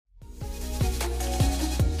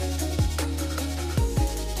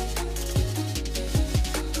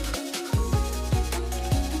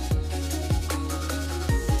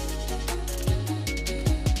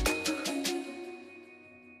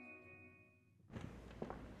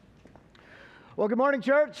Well, good morning,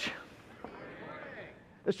 church. Good morning.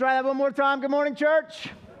 Let's try that one more time. Good morning, church.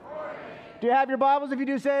 Good morning. Do you have your Bibles? If you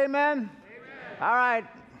do, say amen. Amen. All right.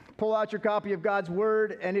 Pull out your copy of God's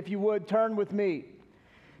Word, and if you would, turn with me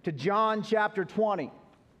to John chapter 20.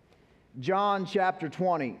 John chapter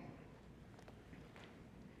 20.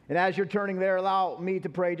 And as you're turning there, allow me to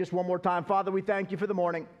pray just one more time. Father, we thank you for the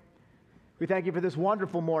morning. We thank you for this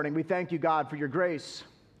wonderful morning. We thank you, God, for your grace.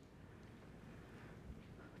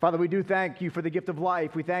 Father, we do thank you for the gift of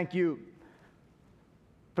life. We thank you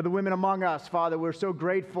for the women among us. Father, we're so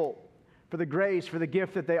grateful for the grace, for the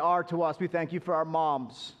gift that they are to us. We thank you for our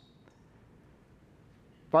moms.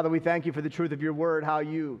 Father, we thank you for the truth of your word, how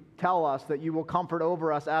you tell us that you will comfort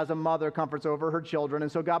over us as a mother comforts over her children.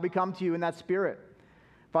 And so, God, we come to you in that spirit.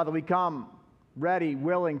 Father, we come ready,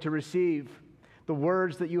 willing to receive the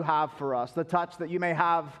words that you have for us, the touch that you may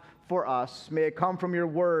have for us. May it come from your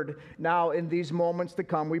word now in these moments to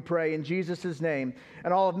come, we pray in Jesus' name.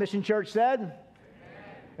 And all of Mission Church said, Amen.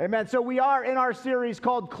 Amen. So we are in our series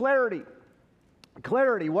called Clarity.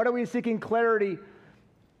 Clarity. What are we seeking clarity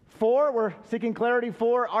for? We're seeking clarity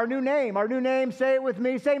for our new name. Our new name, say it with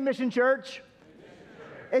me, say Mission Church.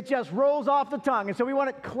 It just rolls off the tongue. And so we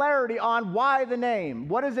wanted clarity on why the name.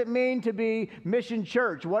 What does it mean to be Mission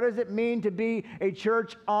Church? What does it mean to be a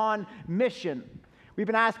church on mission? We've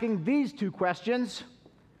been asking these two questions.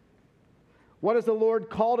 What has the Lord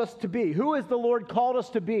called us to be? Who has the Lord called us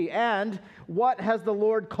to be? And what has the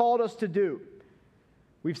Lord called us to do?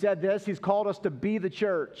 We've said this, He's called us to be the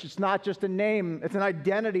church. It's not just a name, it's an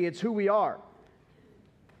identity, it's who we are.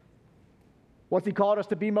 What's He called us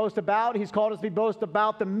to be most about? He's called us to be most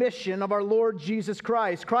about the mission of our Lord Jesus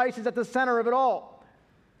Christ. Christ is at the center of it all.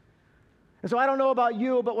 And so I don't know about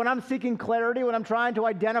you, but when I'm seeking clarity, when I'm trying to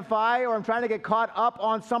identify or I'm trying to get caught up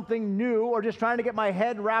on something new or just trying to get my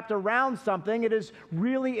head wrapped around something, it is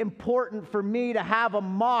really important for me to have a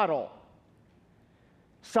model.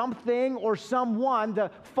 Something or someone to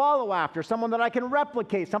follow after, someone that I can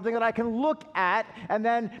replicate, something that I can look at and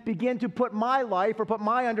then begin to put my life or put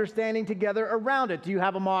my understanding together around it. Do you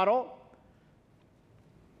have a model?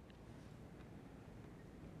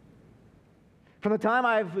 From the time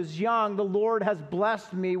I was young, the Lord has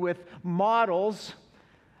blessed me with models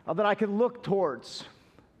that I can look towards.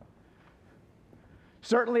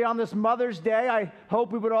 Certainly on this Mother's Day, I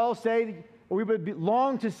hope we would all say, or we would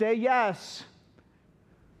long to say yes.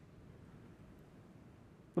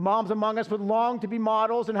 The moms among us would long to be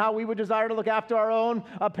models and how we would desire to look after our own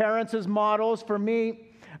parents as models. For me,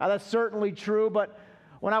 that's certainly true. But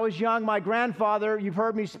when I was young, my grandfather, you've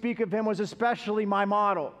heard me speak of him, was especially my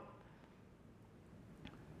model.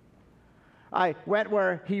 I went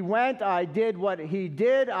where he went. I did what he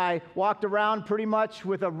did. I walked around pretty much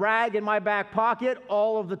with a rag in my back pocket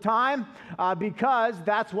all of the time because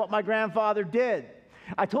that's what my grandfather did.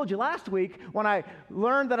 I told you last week when I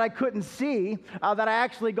learned that I couldn't see that I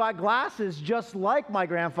actually got glasses just like my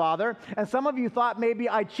grandfather. And some of you thought maybe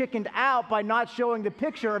I chickened out by not showing the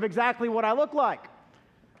picture of exactly what I look like.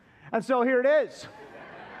 And so here it is.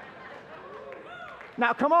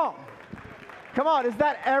 Now, come on. Come on, is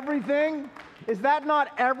that everything? Is that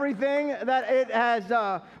not everything that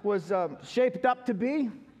it was shaped up to be?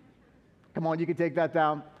 Come on, you can take that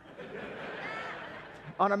down.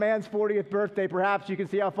 On a man's 40th birthday, perhaps you can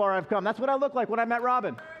see how far I've come. That's what I look like when I met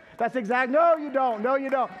Robin. That's exact. No, you don't. No, you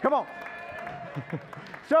don't. Come on.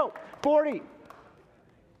 So, 40.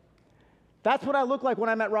 That's what I look like when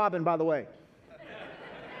I met Robin, by the way.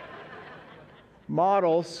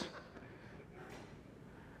 Models.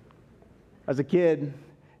 As a kid,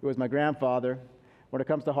 it was my grandfather. When it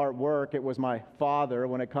comes to hard work, it was my father.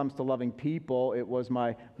 When it comes to loving people, it was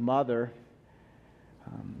my mother.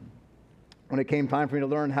 When it came time for me to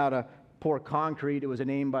learn how to pour concrete, it was a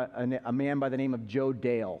man by the name of Joe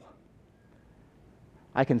Dale.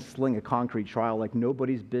 I can sling a concrete trowel like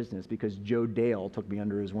nobody's business because Joe Dale took me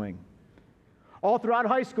under his wing. All throughout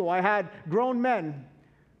high school, I had grown men,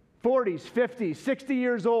 40s, 50s, 60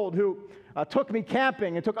 years old, who took me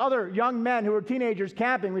camping and took other young men who were teenagers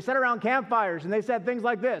camping. We sat around campfires and they said things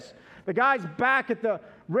like this. The guys back at the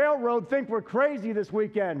railroad think we're crazy this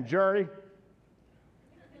weekend, Jerry.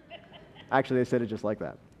 Actually, they said it just like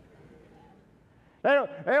that. They don't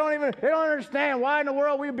understand why in the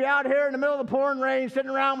world we'd be out here in the middle of the pouring rain sitting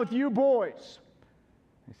around with you boys.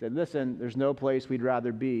 I said, listen, there's no place we'd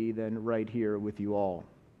rather be than right here with you all.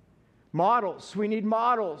 Models. We need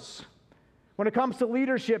models. When it comes to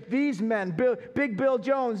leadership, these men, Big Bill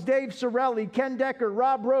Jones, Dave Sorelli, Ken Decker,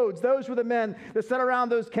 Rob Rhodes, those were the men that sat around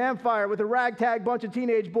those campfire with a ragtag bunch of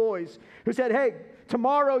teenage boys who said, hey,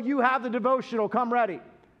 tomorrow you have the devotional, come ready.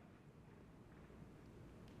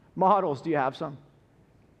 Models, do you have some?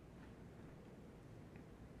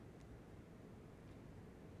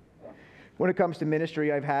 When it comes to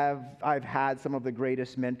ministry, I've had some of the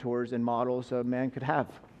greatest mentors and models a man could have.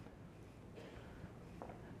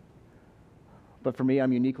 But for me,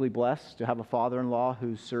 I'm uniquely blessed to have a father-in-law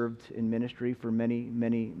who served in ministry for many,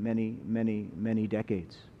 many, many, many, many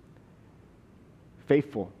decades.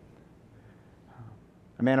 Faithful.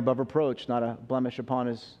 A man above reproach, not a blemish upon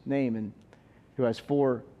his name, and who has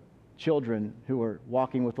 4 children who are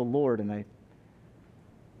walking with the Lord. And I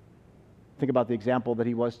think about the example that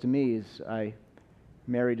he was to me as I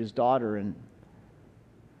married his daughter, and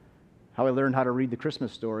how I learned how to read the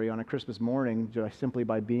Christmas story on a Christmas morning just simply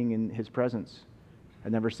by being in his presence.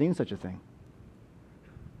 I'd never seen such a thing.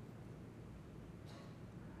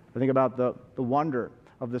 I think about the wonder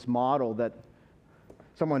of this model that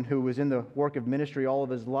someone who was in the work of ministry all of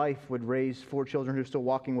his life would raise 4 children who are still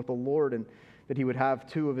walking with the Lord, and that he would have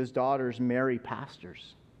 2 of his daughters marry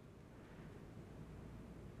pastors.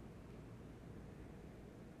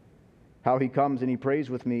 How he comes and he prays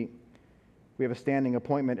with me. We have a standing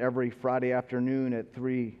appointment every Friday afternoon at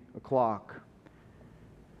 3 o'clock.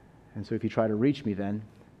 And so if you try to reach me then,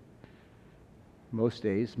 most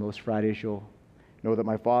days, most Fridays, you'll know that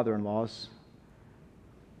my father-in-law's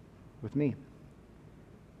with me.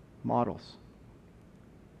 Models.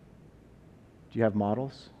 Do you have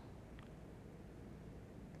models?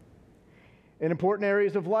 In important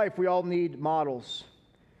areas of life, we all need models.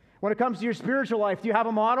 When it comes to your spiritual life, do you have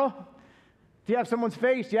a model? Do you have someone's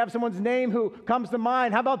face? Do you have someone's name who comes to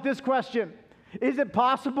mind? How about this question? Is it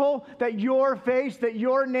possible that your face, that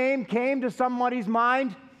your name came to somebody's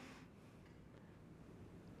mind?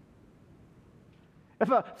 If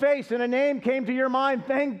a face and a name came to your mind,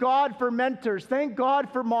 thank God for mentors. Thank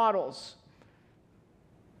God for models.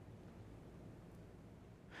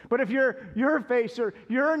 But if your face or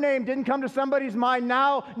your name didn't come to somebody's mind,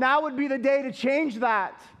 now would be the day to change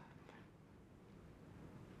that.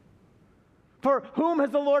 For whom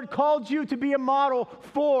has the Lord called you to be a model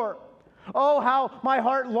for? Oh, how my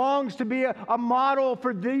heart longs to be a model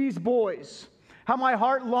for these boys. How my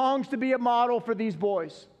heart longs to be a model for these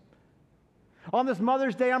boys. On this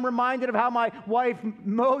Mother's Day, I'm reminded of how my wife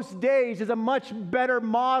most days is a much better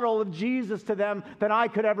model of Jesus to them than I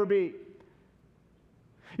could ever be.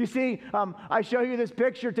 You see, I show you this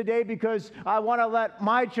picture today because I want to let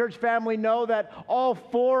my church family know that all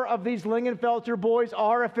 4 of these Lingenfelter boys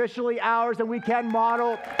are officially ours, and we can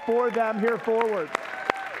model for them here forward.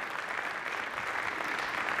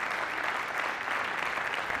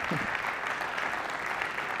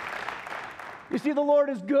 You see, the Lord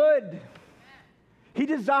is good. He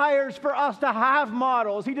desires for us to have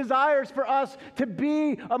models. He desires for us to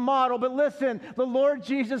be a model. But listen, the Lord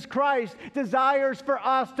Jesus Christ desires for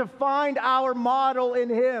us to find our model in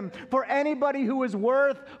Him. For anybody who is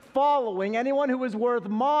worth following, anyone who is worth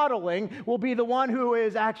modeling, will be the one who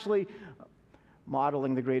is actually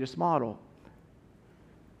modeling the greatest model.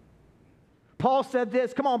 Paul said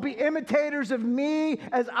this, come on, be imitators of me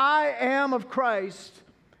as I am of Christ.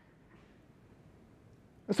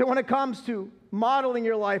 And so when it comes to modeling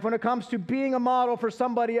your life, when it comes to being a model for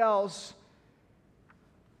somebody else,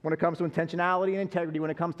 when it comes to intentionality and integrity, when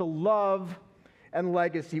it comes to love and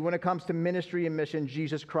legacy, when it comes to ministry and mission,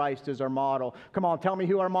 Jesus Christ is our model. Come on, tell me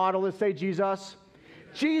who our model is. Say Jesus.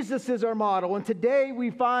 Jesus is our model. And today we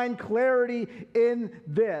find clarity in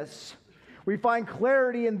this. We find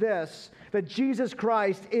clarity in this, that Jesus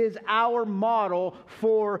Christ is our model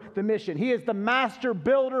for the mission. He is the master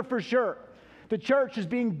builder for sure. The church is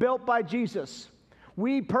being built by Jesus.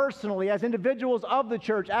 We personally, as individuals of the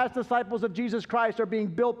church, as disciples of Jesus Christ, are being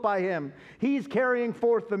built by Him. He's carrying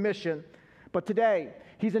forth the mission. But today,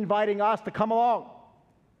 He's inviting us to come along.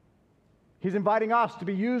 He's inviting us to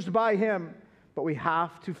be used by Him. But we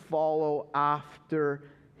have to follow after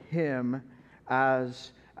Him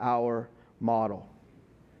as our model.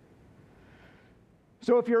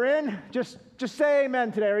 So if you're in, just say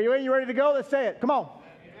amen today. Are you in? You ready to go? Let's say it. Come on.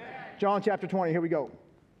 John chapter 20, here we go.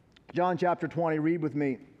 John chapter 20, read with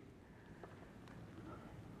me.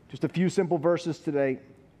 Just a few simple verses today.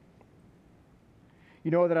 You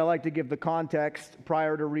know that I like to give the context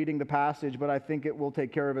prior to reading the passage, but I think it will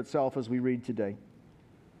take care of itself as we read today.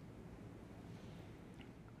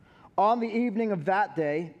 On the evening of that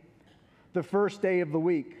day, the first day of the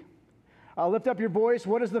week. Lift up your voice.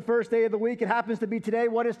 What is the first day of the week? It happens to be today.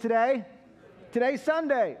 What is today? Today's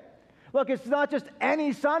Sunday. Look, it's not just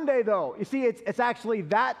any Sunday, though. You see, it's actually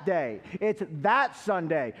that day. It's that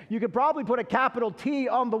Sunday. You could probably put a capital T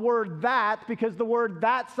on the word that, because the word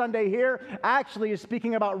that Sunday here actually is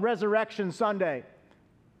speaking about Resurrection Sunday.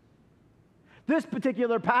 This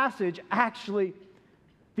particular passage actually,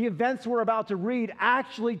 the events we're about to read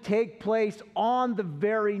actually take place on the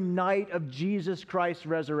very night of Jesus Christ's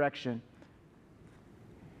resurrection.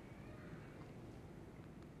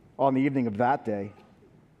 On the evening of that day,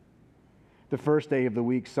 the first day of the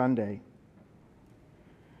week, Sunday,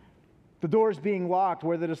 the doors being locked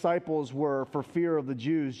where the disciples were for fear of the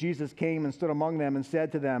Jews, Jesus came and stood among them and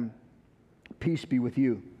said to them, "Peace be with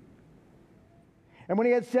you." And when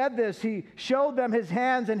he had said this, he showed them his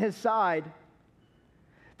hands and his side.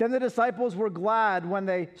 Then the disciples were glad when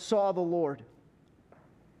they saw the Lord.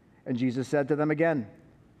 And Jesus said to them again,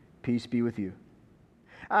 "Peace be with you.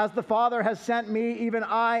 As the Father has sent me, even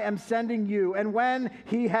I am sending you." And when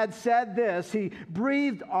he had said this, he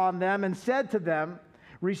breathed on them and said to them,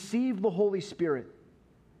 "Receive the Holy Spirit.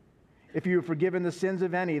 If you have forgiven the sins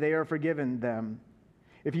of any, they are forgiven them.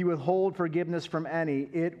 If you withhold forgiveness from any,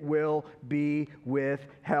 it will be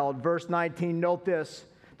withheld." Verse 19, note this,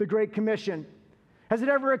 the Great Commission. Has it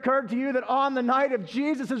ever occurred to you that on the night of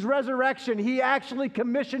Jesus' resurrection, he actually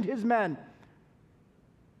commissioned his men?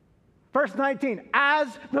 Verse 19,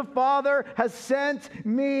 "As the Father has sent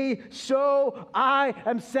me, so I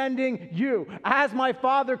am sending you." As my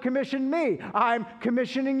Father commissioned me, I'm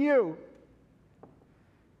commissioning you.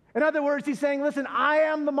 In other words, he's saying, listen, I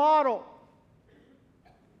am the model.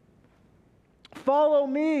 Follow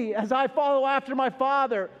me as I follow after my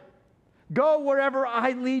Father. Go wherever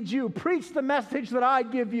I lead you. Preach the message that I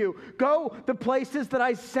give you. Go the places that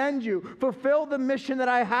I send you. Fulfill the mission that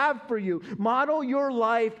I have for you. Model your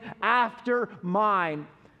life after mine.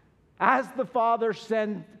 As the Father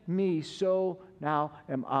sent me, so now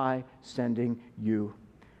am I sending you.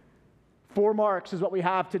 4 marks is what we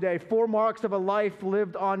have today. 4 marks of a life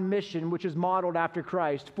lived on mission, which is modeled after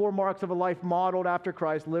Christ. 4 marks of a life modeled after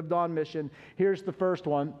Christ, lived on mission. Here's the first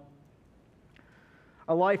one.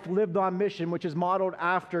 A life lived on mission, which is modeled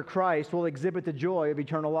after Christ, will exhibit the joy of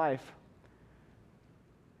eternal life.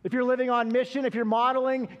 If you're living on mission, if you're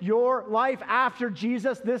modeling your life after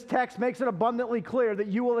Jesus, this text makes it abundantly clear that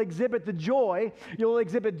you will exhibit the joy,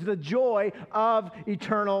 of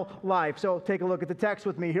eternal life. So take a look at the text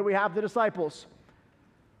with me. Here we have the disciples.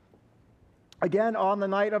 Again, on the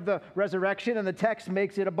night of the resurrection, and the text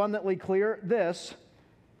makes it abundantly clear this: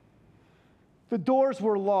 the doors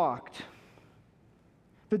were locked.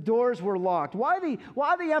 The doors were locked. Why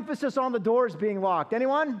the emphasis on the doors being locked?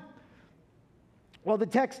 Anyone? Well, the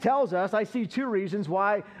text tells us, I see 2 reasons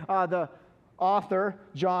why the author,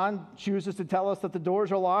 John, chooses to tell us that the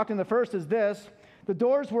doors are locked. And the first is this: the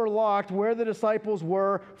doors were locked where the disciples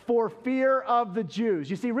were for fear of the Jews.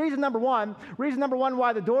 You see, reason number one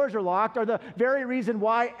why the doors are locked are the very reason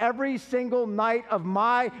why every single night of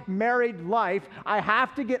my married life, I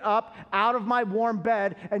have to get up out of my warm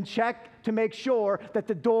bed and check to make sure that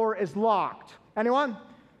the door is locked. Anyone?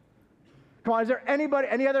 Come on, is there anybody,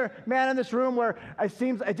 any other man in this room where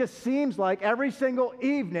it just seems like every single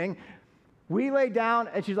evening we lay down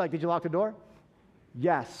and she's like, "Did you lock the door?"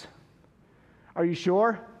 "Yes." "Are you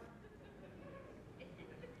sure?"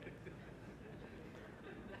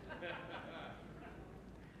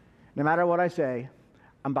 No matter what I say,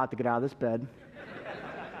 I'm about to get out of this bed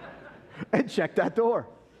and check that door.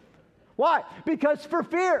 Why? Because for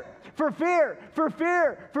fear.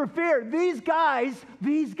 These guys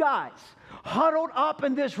huddled up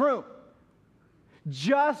in this room,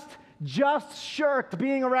 just shirked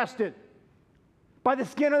being arrested by the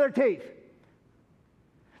skin of their teeth.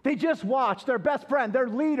 They just watched their best friend, their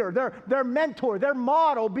leader, their mentor, their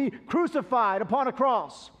model be crucified upon a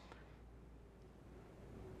cross.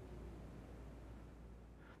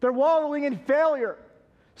 They're wallowing in failure.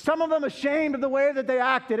 Some of them ashamed of the way that they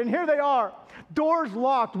acted. And here they are, doors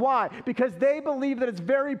locked. Why? Because they believe that it's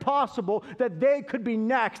very possible that they could be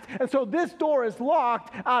next. And so this door is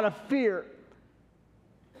locked out of fear.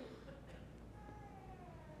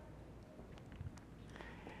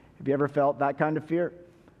 Have you ever felt that kind of fear?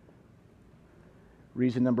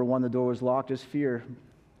 Reason number 1 the door was locked is fear.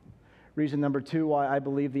 Reason number 2 why I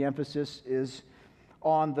believe the emphasis is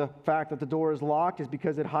on the fact that the door is locked is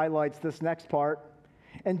because it highlights this next part.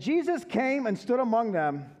 And Jesus came and stood among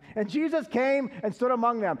them. The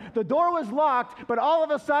door was locked, but all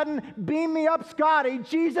of a sudden, beam me up, Scotty,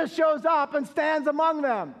 Jesus shows up and stands among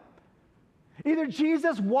them. Either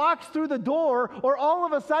Jesus walks through the door, or all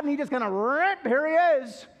of a sudden he just kind of, here he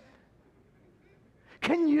is.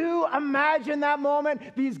 Can you imagine that moment?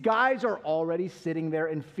 These guys are already sitting there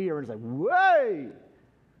in fear, and it's like, whoa!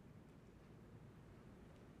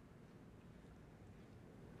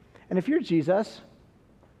 And if you're Jesus,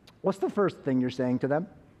 what's the first thing you're saying to them?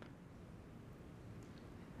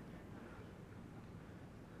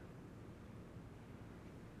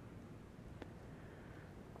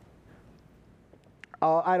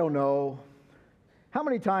 I don't know. How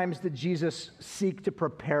many times did Jesus seek to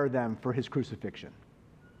prepare them for his crucifixion?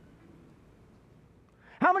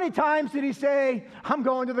 How many times did he say, I'm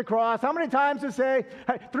going to the cross? How many times did he say,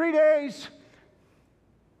 hey, 3 days?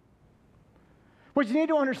 What you need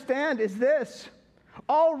to understand is this.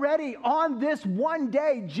 Already on this one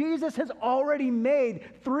day, Jesus has already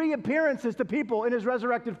made 3 appearances to people in his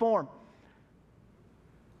resurrected form.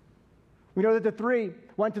 We know that the 3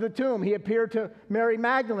 went to the tomb. He appeared to Mary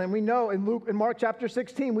Magdalene. We know in Mark chapter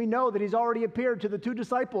 16, we know that he's already appeared to the 2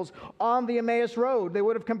 disciples on the Emmaus Road. They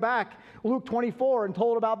would have come back, Luke 24, and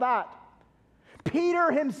told about that. Peter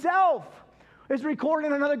himself is recorded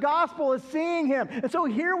in another gospel as seeing him. And so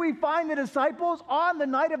here we find the disciples on the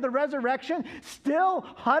night of the resurrection still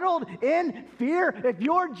huddled in fear. If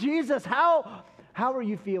you're Jesus, how are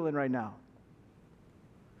you feeling right now?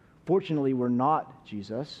 Fortunately, we're not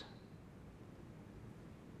Jesus.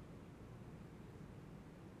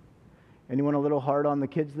 Anyone a little hard on the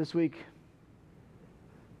kids this week?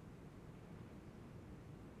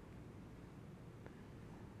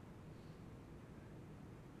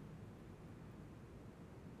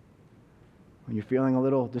 When you're feeling a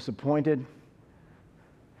little disappointed?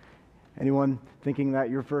 Anyone thinking that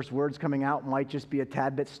your first words coming out might just be a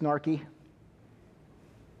tad bit snarky?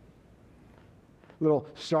 Little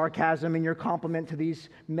sarcasm in your compliment to these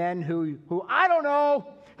men who I don't know,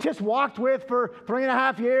 just walked with for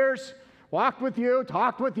 3.5 years. Walked with you,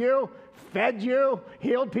 talked with you, fed you,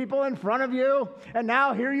 healed people in front of you, and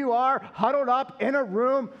now here you are, huddled up in a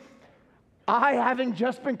room. I haven't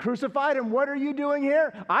just been crucified, and what are you doing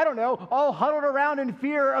here? I don't know, all huddled around in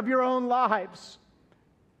fear of your own lives.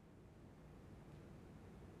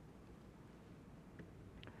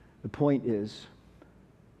 The point is,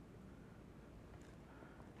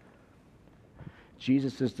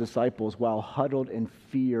 Jesus' disciples, while huddled in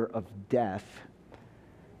fear of death,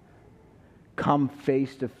 come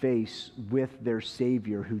face to face with their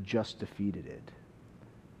Savior who just defeated it.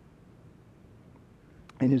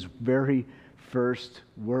 And his very first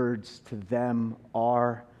words to them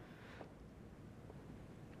are,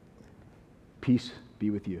 peace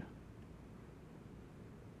be with you.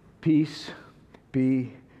 Peace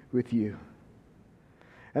be with you.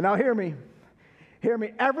 And now hear me. Hear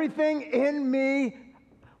me. Everything in me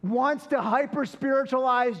wants to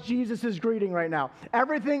hyper-spiritualize Jesus' greeting right now.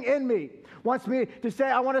 Everything in me wants me to say,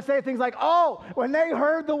 I want to say things like, oh, when they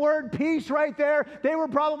heard the word peace right there, they were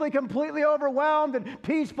probably completely overwhelmed and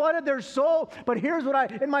peace flooded their soul. But here's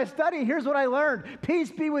what in my study, here's what I learned. Peace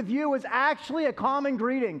be with you is actually a common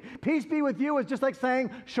greeting. Peace be with you is just like saying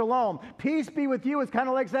shalom. Peace be with you is kind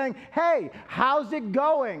of like saying, hey, how's it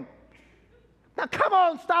going? Now come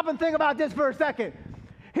on, stop and think about this for a second.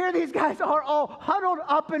 Here these guys are all huddled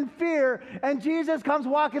up in fear, and Jesus comes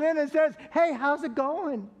walking in and says, hey, how's it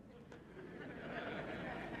going?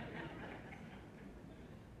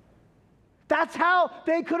 That's how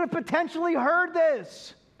they could have potentially heard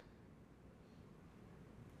this.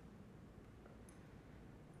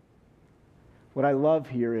 What I love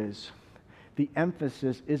here is the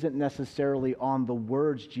emphasis isn't necessarily on the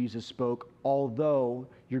words Jesus spoke, although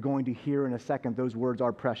you're going to hear in a second those words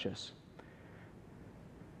are precious.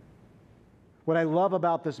 What I love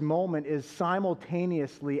about this moment is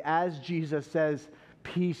simultaneously, as Jesus says,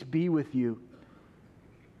 peace be with you,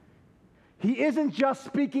 he isn't just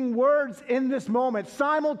speaking words in this moment.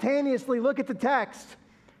 Simultaneously, look at the text.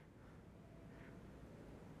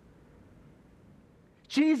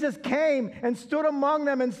 Jesus came and stood among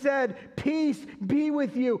them and said, peace be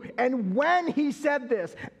with you. And when he said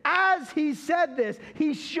this, as he said this,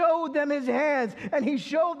 he showed them his hands and he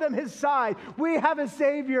showed them his side. We have a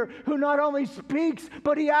Savior who not only speaks,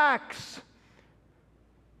 but he acts.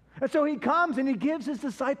 And so he comes and he gives his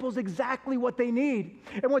disciples exactly what they need.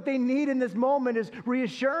 And what they need in this moment is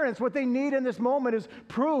reassurance. What they need in this moment is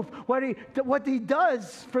proof. What he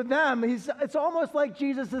does for them, it's almost like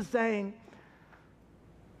Jesus is saying,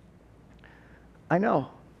 I know.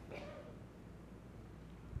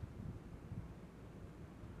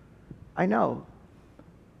 I know.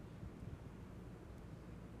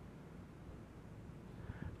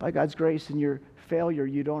 By God's grace and your failure,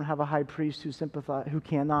 you don't have a high priest who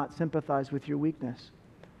cannot sympathize with your weakness.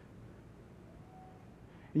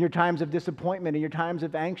 In your times of disappointment, in your times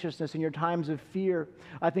of anxiousness, in your times of fear,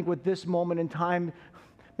 I think what this moment in time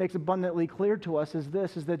makes abundantly clear to us is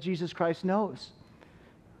that Jesus Christ knows.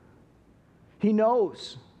 He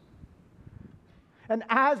knows. And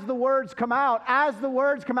as the words come out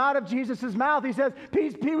of Jesus' mouth, he says,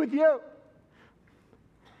 peace be with you.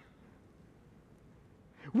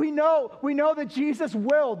 We know that Jesus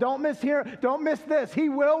will, don't miss this, he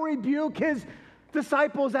will rebuke his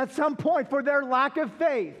disciples at some point for their lack of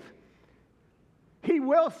faith. He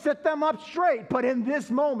will set them up straight. But in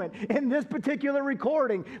this moment, in this particular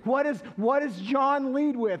recording, what does John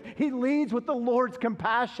lead with? He leads with the Lord's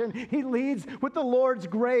compassion. He leads with the Lord's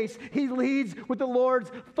grace. He leads with the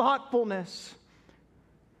Lord's thoughtfulness.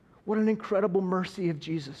 What an incredible mercy of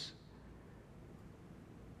Jesus.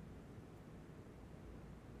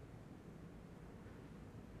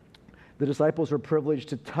 The disciples were privileged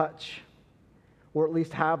to touch, or at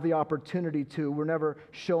least have the opportunity to. We're never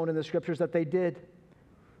shown in the scriptures that they did.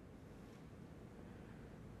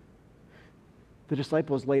 The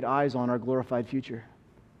disciples laid eyes on our glorified future.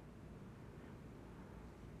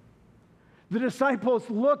 The disciples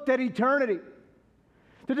looked at eternity.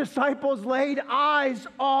 The disciples laid eyes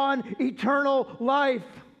on eternal life.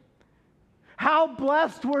 How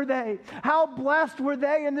blessed were they? How blessed were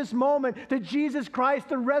they in this moment that Jesus Christ,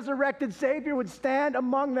 the resurrected Savior, would stand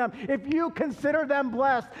among them? If you consider them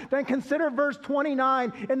blessed, then consider verse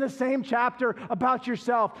 29 in the same chapter about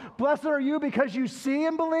yourself. Blessed are you because you see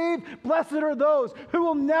and believe. Blessed are those who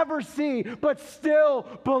will never see but still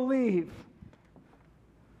believe.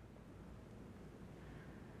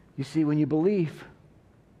 You see, when you believe,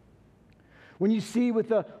 when you see with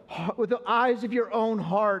the eyes of your own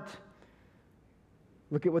heart,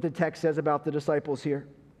 look at what the text says about the disciples here.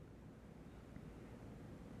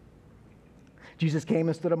 Jesus came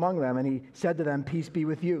and stood among them, and he said to them, "Peace be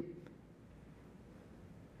with you."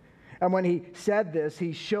 And when he said this,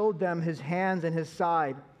 he showed them his hands and his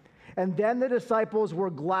side. And then the disciples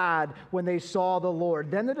were glad when they saw the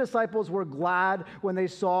Lord. Then the disciples were glad when they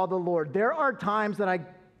saw the Lord. There are times that I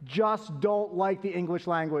just don't like the English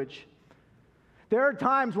language. There are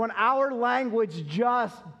times when our language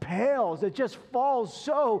just pales. It just falls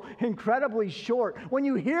so incredibly short. When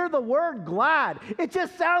you hear the word glad, it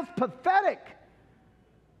just sounds pathetic.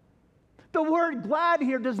 The word glad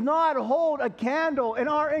here does not hold a candle in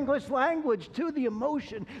our English language to the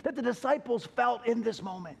emotion that the disciples felt in this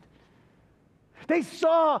moment. They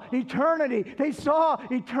saw eternity. They saw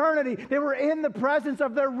eternity. They were in the presence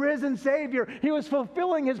of their risen Savior. He was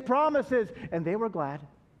fulfilling his promises, and they were glad.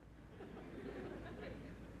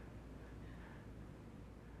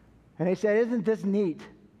 And they said, "Isn't this neat?"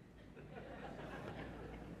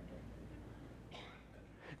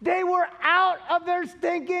 They were out of their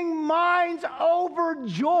stinking minds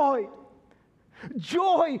overjoyed.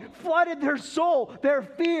 Joy flooded their soul. Their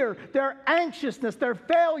fear, their anxiousness, their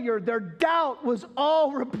failure, their doubt was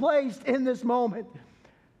all replaced in this moment.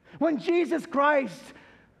 When Jesus Christ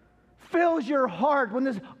fills your heart, when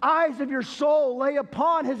the eyes of your soul lay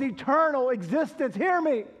upon his eternal existence, hear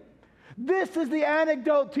me. This is the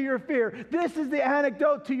antidote to your fear. This is the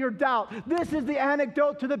antidote to your doubt. This is the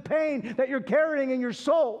antidote to the pain that you're carrying in your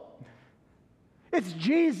soul. It's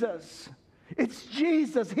Jesus. It's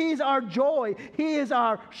Jesus. He's our joy. He is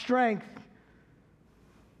our strength.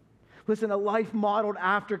 Listen, a life modeled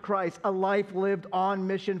after Christ, a life lived on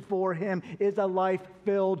mission for him, is a life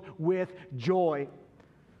filled with joy.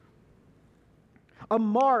 A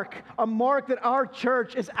mark that our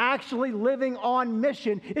church is actually living on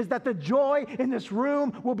mission is that the joy in this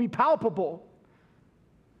room will be palpable.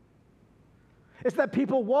 It's that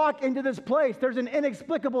people walk into this place. There's an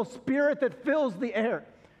inexplicable spirit that fills the air.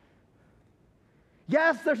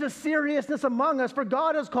 Yes, there's a seriousness among us, for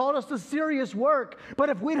God has called us to serious work. But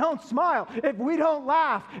if we don't smile, if we don't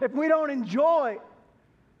laugh, if we don't enjoy,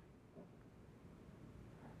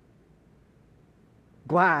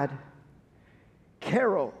 glad,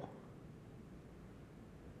 carol.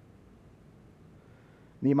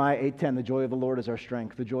 Nehemiah 8:10, the joy of the Lord is our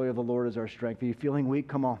strength. The joy of the Lord is our strength. Are you feeling weak?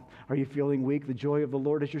 Come on. Are you feeling weak? The joy of the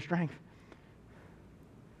Lord is your strength.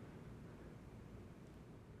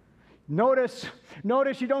 Notice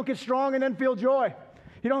you don't get strong and then feel joy.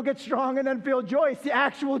 You don't get strong and then feel joy. It's the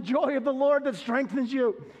actual joy of the Lord that strengthens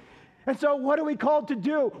you. And so what are we called to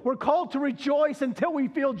do? We're called to rejoice until we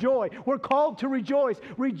feel joy. We're called to rejoice.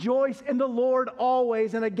 Rejoice in the Lord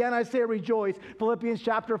always. And again, I say rejoice. Philippians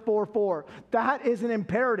chapter 4:4. That is an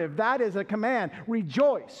imperative. That is a command.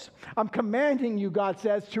 Rejoice. I'm commanding you, God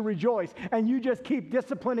says, to rejoice. And you just keep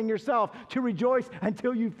disciplining yourself to rejoice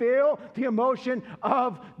until you feel the emotion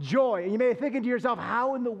of joy. And you may be thinking to yourself,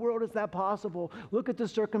 how in the world is that possible? Look at the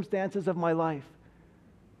circumstances of my life.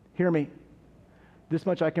 Hear me. This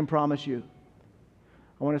much I can promise you.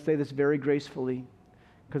 I want to say this very gracefully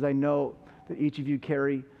because I know that each of you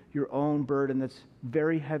carry your own burden that's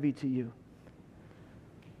very heavy to you.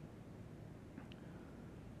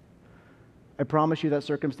 I promise you that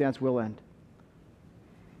circumstance will end.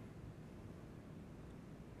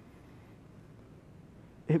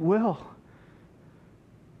 It will.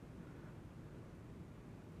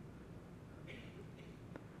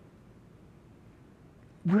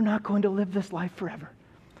 we're not going to live this life forever.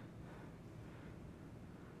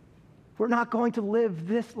 We're not going to live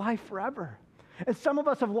this life forever. And some of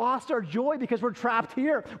us have lost our joy because we're trapped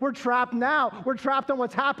here. We're trapped now. We're trapped on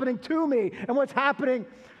what's happening to me and what's happening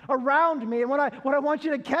around me. And what I want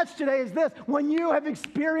you to catch today is this. When you have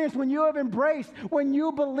experienced, when you have embraced, when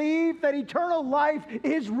you believe that eternal life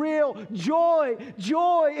is real, joy,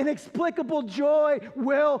 inexplicable joy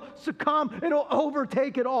will succumb. It'll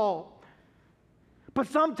overtake it all. But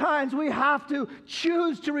sometimes we have to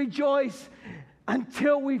choose to rejoice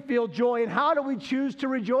until we feel joy. And how do we choose to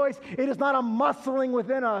rejoice? It is not a muscling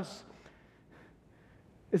within us.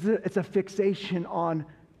 It's a fixation on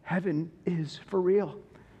heaven is for real.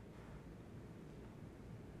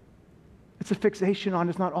 It's a fixation on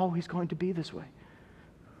it's not always going to be this way.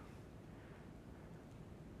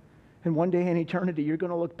 And one day in eternity, you're going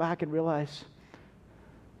to look back and realize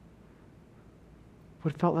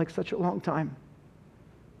what felt like such a long time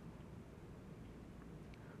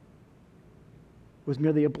was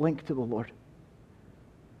merely a blink to the Lord.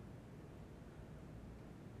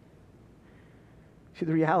 See,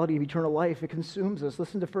 the reality of eternal life, it consumes us.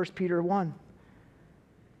 Listen to 1 Peter 1.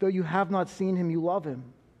 Though you have not seen him, you love him.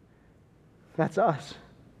 That's us.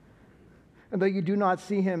 And though you do not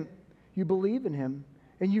see him, you believe in him,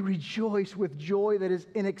 and you rejoice with joy that is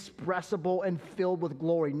inexpressible and filled with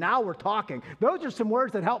glory. Now we're talking. Those are some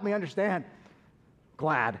words that help me understand.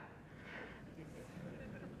 Glad.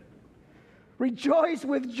 Rejoice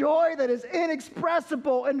with joy that is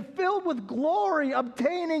inexpressible and filled with glory,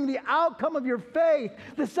 obtaining the outcome of your faith,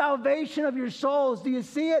 the salvation of your souls. Do you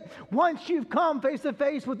see it? Once you've come face to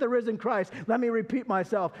face with the risen Christ, let me repeat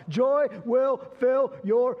myself. Joy will fill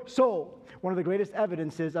your soul. One of the greatest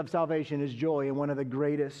evidences of salvation is joy, and one of the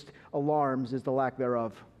greatest alarms is the lack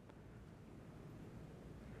thereof.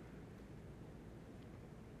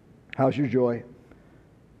 How's your joy?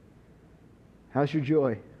 How's your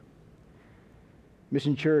joy?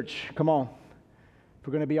 Mission Church, come on. If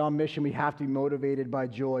we're going to be on mission, we have to be motivated by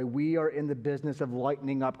joy. We are in the business of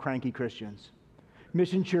lightening up cranky Christians.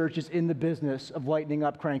 Mission Church is in the business of lightening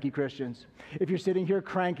up cranky Christians. If you're sitting here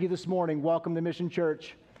cranky this morning, welcome to Mission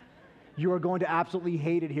Church. You are going to absolutely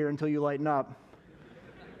hate it here until you lighten up.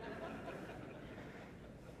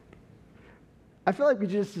 I feel like we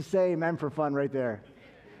just say amen for fun right there.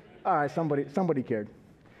 All right, somebody cared.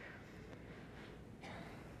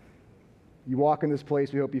 You walk in this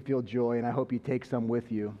place, we hope you feel joy, and I hope you take some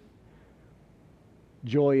with you.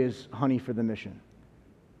 Joy is honey for the mission.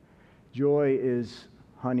 Joy is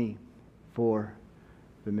honey for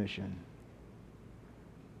the mission.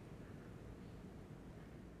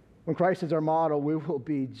 When Christ is our model, we will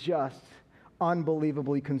be just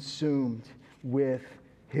unbelievably consumed with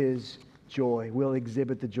his joy. We'll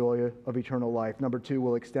exhibit the joy of eternal life. Number 2,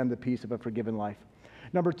 we'll extend the peace of a forgiven life.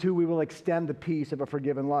 Number 2, we will extend the peace of a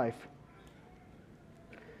forgiven life.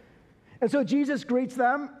 And so Jesus greets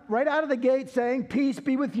them right out of the gate saying, peace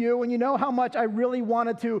be with you. And you know how much I really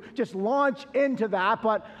wanted to just launch into that,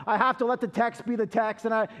 but I have to let the text be the text,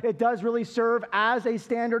 and it does really serve as a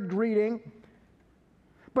standard greeting.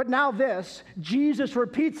 But now this, Jesus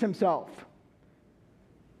repeats himself.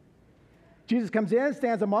 Jesus comes in,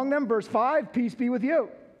 stands among them, verse 5, peace be with you.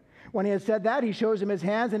 When he had said that, he shows him his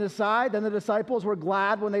hands and his side. Then the disciples were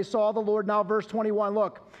glad when they saw the Lord. Now, verse 21,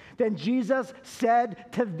 look. Then Jesus said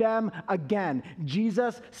to them again.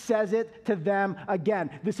 Jesus says it to them again.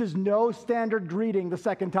 This is no standard greeting the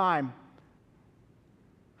second time.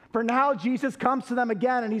 For now, Jesus comes to them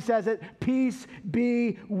again and he says it, peace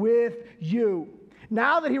be with you.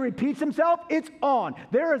 Now that he repeats himself, it's on.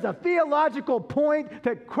 There is a theological point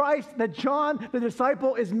that John, the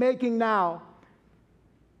disciple, is making now.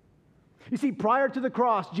 You see, prior to the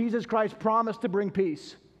cross, Jesus Christ promised to bring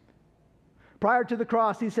peace. Prior to the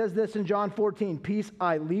cross, he says this in John 14, peace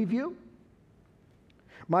I leave you,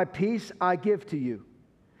 my peace I give to you.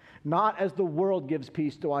 Not as the world gives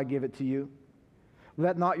peace do I give it to you.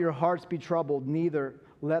 Let not your hearts be troubled, neither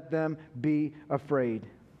let them be afraid.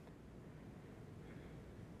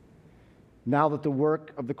 Now that the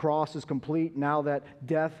work of the cross is complete, now that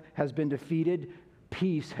death has been defeated,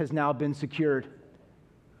 peace has now been secured.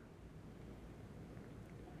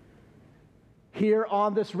 Here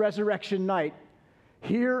on this resurrection night,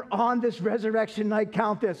 count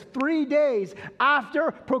this, 3 days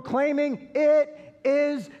after proclaiming it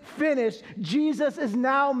is finished, Jesus is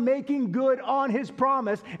now making good on his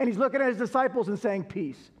promise, and he's looking at his disciples and saying,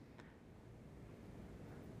 peace.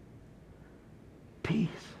 Peace.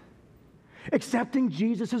 Accepting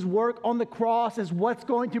Jesus' work on the cross is what's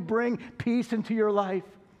going to bring peace into your life.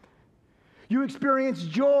 You experience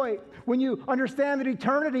joy when you understand that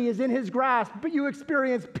eternity is in His grasp, but you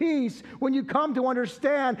experience peace when you come to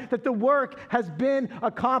understand that the work has been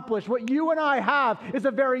accomplished. What you and I have is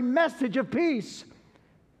a very message of peace.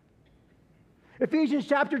 Ephesians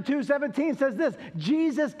chapter 2:17 says this,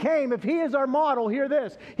 Jesus came, if He is our model, hear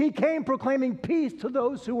this, He came proclaiming peace to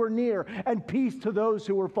those who were near and peace to those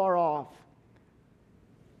who were far off.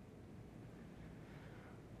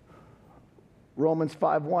 Romans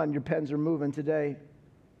 5:1, your pens are moving today.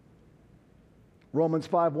 Romans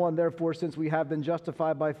 5:1, therefore, since we have been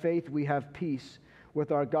justified by faith, we have peace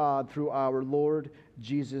with our God through our Lord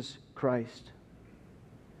Jesus Christ.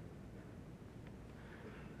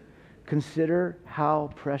 Consider how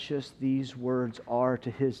precious these words are to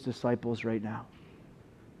His disciples right now.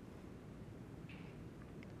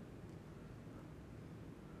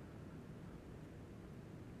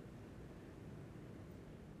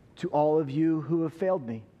 To all of you who have failed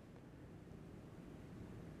me,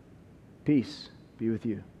 peace be with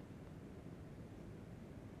you.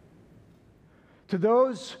 To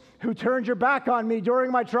those who turned your back on me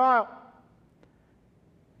during my trial,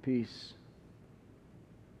 peace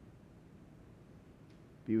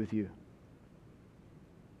be with you.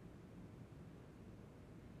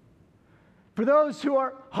 For those who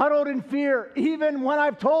are huddled in fear, even when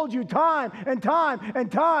I've told you time and time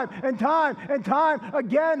and time and time and time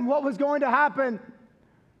again what was going to happen,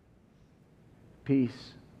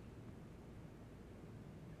 peace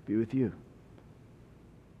be with you.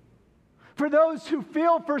 For those who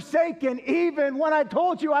feel forsaken, even when I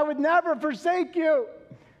told you I would never forsake you,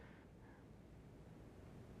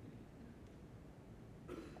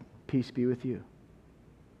 peace be with you.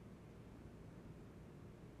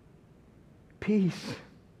 Peace.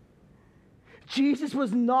 Jesus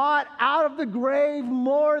was not out of the grave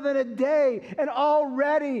more than a day, and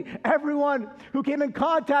already everyone who came in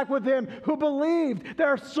contact with Him, who believed,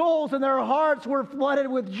 their souls and their hearts were flooded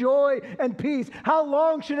with joy and peace. How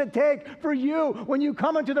long should it take for you, when you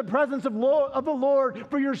come into the presence of the Lord,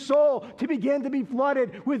 for your soul to begin to be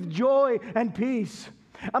flooded with joy and peace?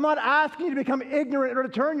 I'm not asking you to become ignorant or to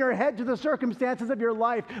turn your head to the circumstances of your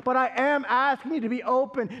life, but I am asking you to be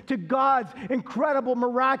open to God's incredible,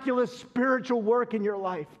 miraculous spiritual work in your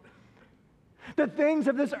life. The things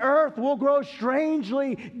of this earth will grow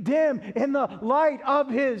strangely dim in the light of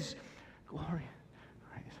His glory.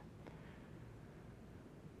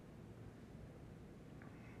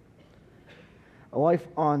 A life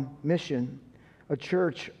on mission, a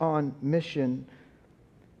church on mission,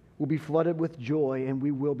 will be flooded with joy, and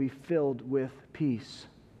we will be filled with peace.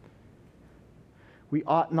 We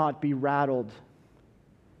ought not be rattled.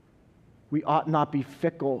 We ought not be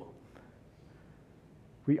fickle.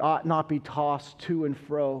 We ought not be tossed to and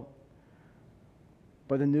fro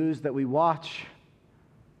by the news that we watch,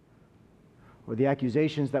 or the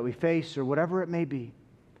accusations that we face, or whatever it may be.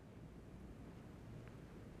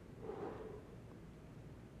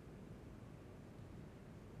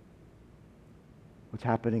 What's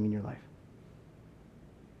happening in your life?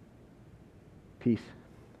 Peace.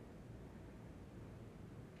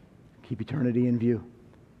 Keep eternity in view.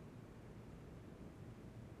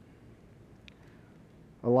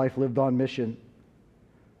 A life lived on mission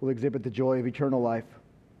will exhibit the joy of eternal life.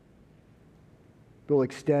 It will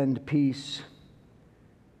extend peace.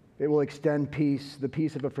 It will extend peace, the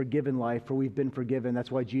peace of a forgiven life, for we've been forgiven. That's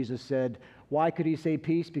why Jesus said, why could He say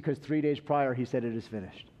peace? Because 3 days prior He said, it is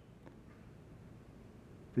finished.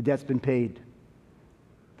 The debt's been paid.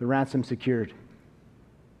 The ransom secured.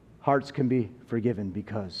 Hearts can be forgiven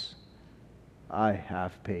because I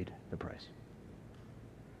have paid the price.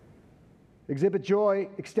 Exhibit joy,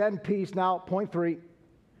 extend peace. Now, point 3,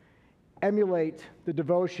 emulate the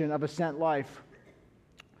devotion of a sent life.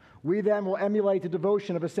 We then will emulate the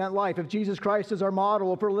devotion of a sent life. If Jesus Christ is our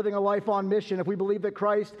model, if we're living a life on mission, if we believe that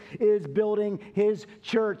Christ is building His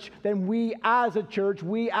church, then we as a church,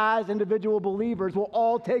 we as individual believers will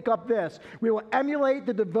all take up this. We will emulate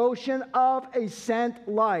the devotion of a sent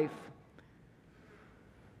life.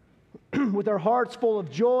 With our hearts full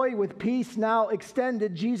of joy, with peace now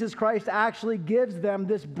extended, Jesus Christ actually gives them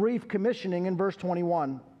this brief commissioning in verse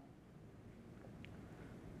 21.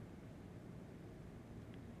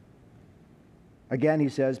 Again, He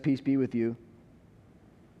says, peace be with you.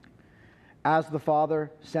 As the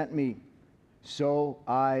Father sent me, so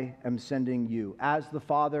I am sending you. As the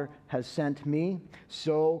Father has sent me,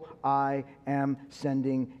 so I am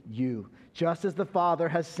sending you. Just as the Father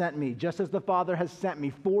has sent me, just as the Father has sent me,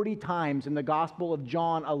 40 times in the Gospel of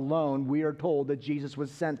John alone, we are told that Jesus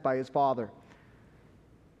was sent by His Father.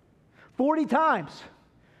 40 times.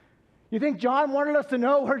 You think John wanted us to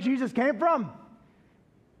know where Jesus came from?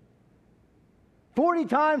 40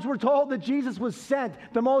 times we're told that Jesus was sent.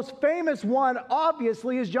 The most famous one,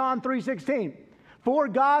 obviously, is John 3:16. For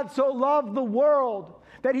God so loved the world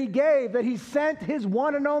that he gave, that he sent his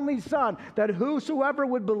one and only Son, that whosoever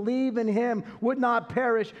would believe in him would not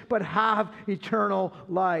perish, but have eternal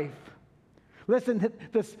life. Listen,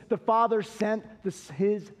 the Father sent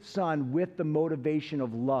his Son with the motivation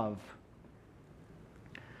of love.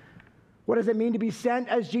 What does it mean to be sent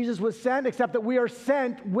as Jesus was sent? Except that we are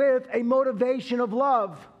sent with a motivation of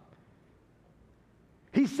love.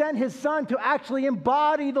 He sent his Son to actually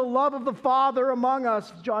embody the love of the Father among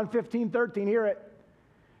us. John 15:13, hear it.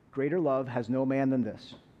 Greater love has no man than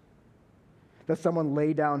this, that someone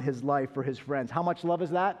lay down his life for his friends. How much love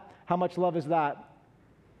is that? How much love is that?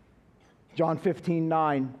 John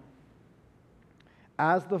 15:9.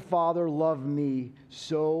 As the Father loved me,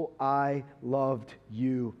 so I loved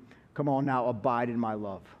you. Come on now, abide in my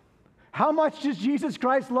love. How much does Jesus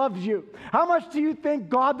Christ love you? How much do you think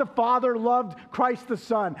God the Father loved Christ the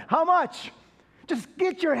Son? How much? Just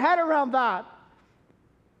get your head around that.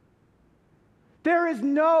 There is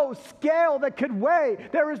no scale that could weigh.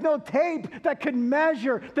 There is no tape that could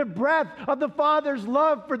measure the breadth of the Father's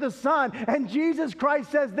love for the Son. And Jesus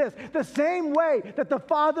Christ says this, the same way that the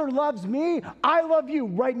Father loves me, I love you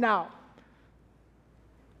right now.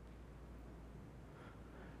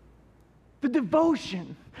 The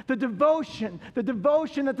devotion that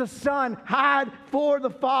the Son had for the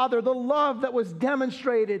Father, the love that was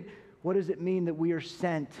demonstrated. What does it mean that we are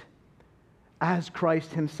sent as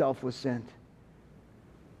Christ himself was sent?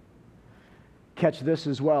 Catch this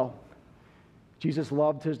as well. Jesus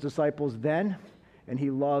loved his disciples then, and he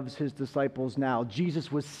loves his disciples now.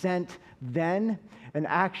 Jesus was sent then, and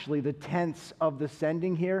actually the tense of the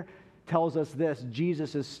sending here tells us this: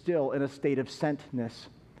 Jesus is still in a state of sentness.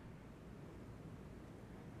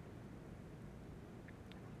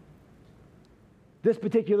 This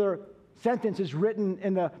particular sentence is written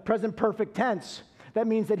in the present perfect tense. That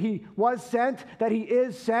means that he was sent, that he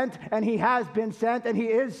is sent, and he has been sent, and he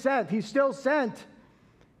is sent. He's still sent.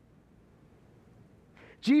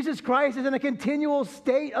 Jesus Christ is in a continual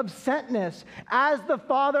state of sentness. As the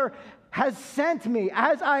Father has sent me,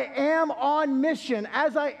 as I am on mission,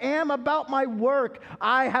 as I am about my work,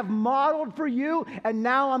 I have modeled for you, and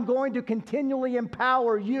now I'm going to continually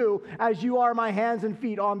empower you as you are my hands and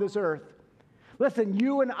feet on this earth. Listen,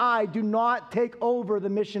 you and I do not take over the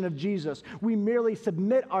mission of Jesus. We merely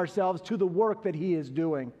submit ourselves to the work that he is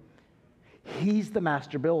doing. He's the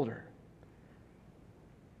master builder.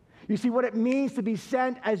 You see, what it means to be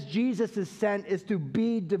sent as Jesus is sent is to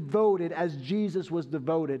be devoted as Jesus was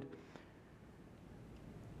devoted.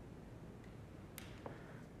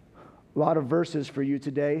 A lot of verses for you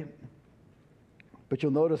today, but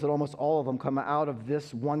you'll notice that almost all of them come out of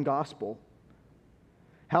this one gospel.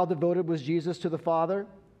 How devoted was Jesus to the Father?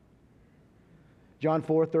 John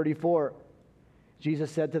 4:34. Jesus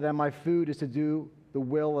said to them, my food is to do the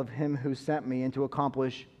will of him who sent me and to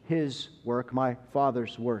accomplish his work, my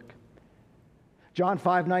Father's work. John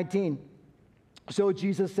 5:19. So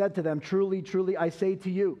Jesus said to them, truly, truly, I say to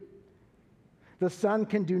you, the Son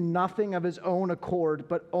can do nothing of his own accord,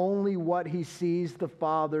 but only what he sees the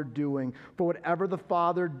Father doing. For whatever the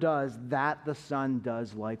Father does, that the Son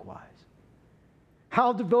does likewise.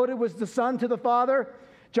 How devoted was the Son to the Father?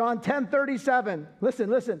 John 10:37.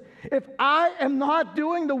 Listen. If I am not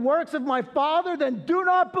doing the works of my Father, then do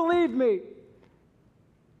not believe me.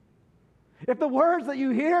 If the words that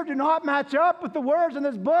you hear do not match up with the words in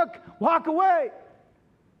this book, walk away.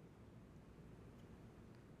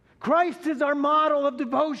 Christ is our model of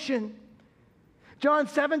devotion. John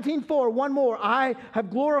 17:4, one more. I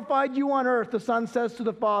have glorified you on earth, the Son says to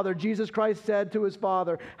the Father. Jesus Christ said to his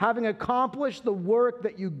Father, having accomplished the work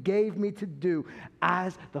that you gave me to do,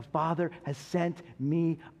 as the Father has sent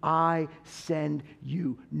me, I send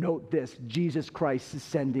you. Note this, Jesus Christ is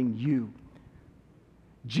sending you.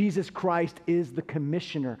 Jesus Christ is the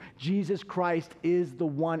commissioner. Jesus Christ is the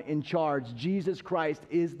one in charge. Jesus Christ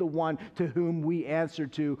is the one to whom we answer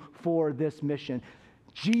to for this mission.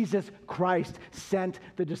 Jesus Christ sent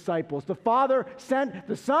the disciples. The Father sent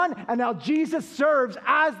the Son, and now Jesus serves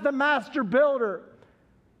as the master builder.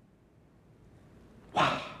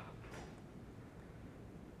 Wow.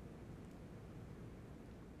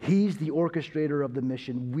 He's the orchestrator of the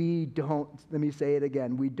mission. Let me say it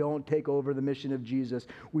again, we don't take over the mission of Jesus.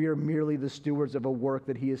 We are merely the stewards of a work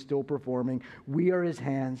that he is still performing. We are his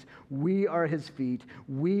hands. We are his feet.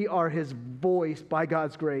 We are his voice by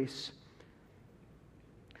God's grace.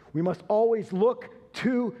 We must always look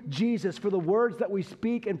to Jesus for the words that we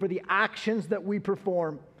speak and for the actions that we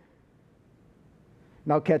perform.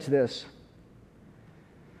 Now catch this.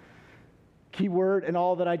 Key word in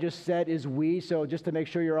all that I just said is we. So just to make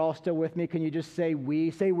sure you're all still with me, can you just say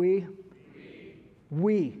we? Say we.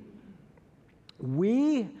 We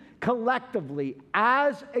collectively,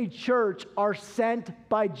 as a church, are sent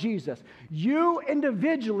by Jesus. You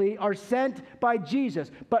individually are sent by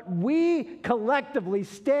Jesus, but we collectively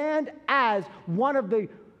stand as one of the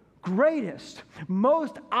greatest,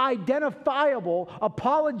 most identifiable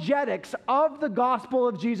apologetics of the gospel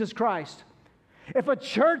of Jesus Christ. If a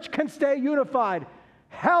church can stay unified,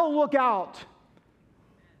 hell, look out.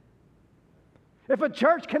 If a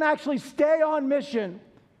church can actually stay on mission,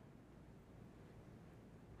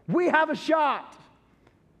 we have a shot.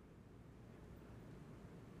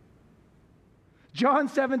 John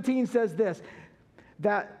 17 says this,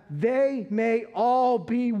 that they may all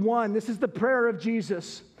be one. This is the prayer of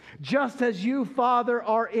Jesus. Just as you, Father,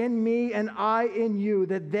 are in me and I in you,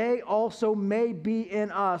 that they also may be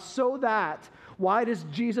in us, so that, why does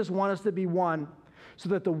Jesus want us to be one? So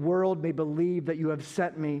that the world may believe that you have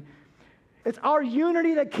sent me. It's our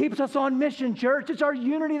unity that keeps us on mission, church. It's our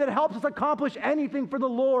unity that helps us accomplish anything for the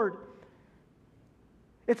Lord.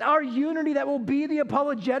 It's our unity that will be the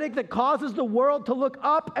apologetic that causes the world to look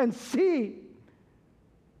up and see.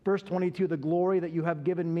 Verse 22, the glory that you have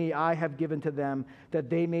given me, I have given to them, that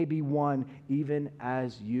they may be one, even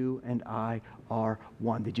as you and I are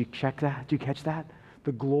one. Did you check that? Did you catch that?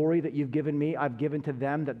 The glory that you've given me, I've given to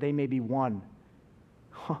them, that they may be one.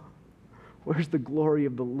 Huh. Where's the glory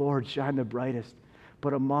of the Lord shine the brightest?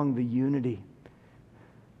 But among the unity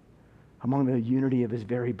of his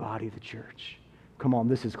very body, the church. Come on,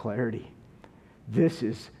 this is clarity. This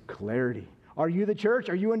is clarity. Are you the church?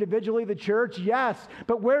 Are you individually the church? Yes.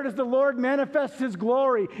 But where does the Lord manifest his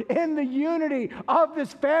glory? In the unity of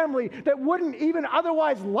this family that wouldn't even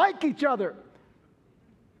otherwise like each other,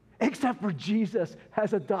 except for Jesus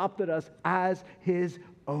has adopted us as his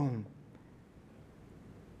own.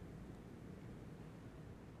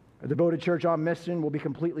 A devoted church on mission will be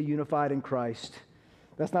completely unified in Christ.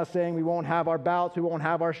 That's not saying we won't have our bouts, we won't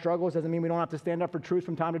have our struggles. Doesn't mean we don't have to stand up for truth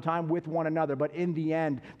from time to time with one another. But in the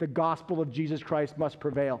end, the gospel of Jesus Christ must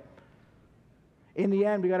prevail. In the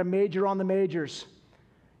end, we got to major on the majors.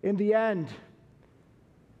 In the end,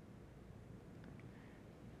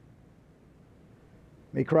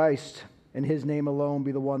 may Christ and his name alone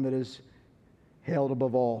be the one that is hailed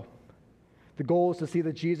above all. The goal is to see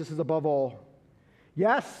that Jesus is above all.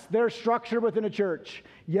 Yes, there's structure within a church.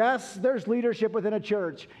 Yes, there's leadership within a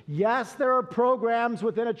church. Yes, there are programs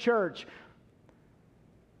within a church.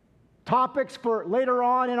 Topics for later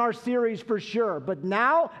on in our series for sure. But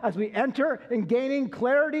now, as we enter in gaining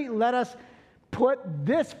clarity, let us put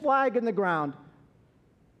this flag in the ground.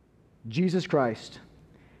 Jesus Christ.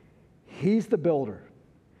 He's the builder.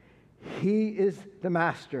 He is the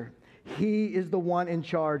master. He is the one in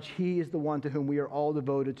charge. He is the one to whom we are all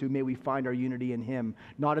devoted to. May we find our unity in him,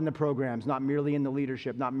 not in the programs, not merely in the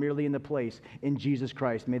leadership, not merely in the place, in Jesus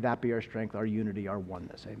Christ. May that be our strength, our unity, our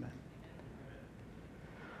oneness. Amen.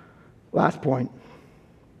 Last point.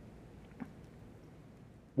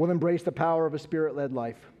 We'll embrace the power of a Spirit-led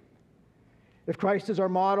life. If Christ is our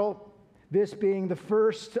model, this being the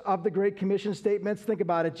first of the Great Commission statements, think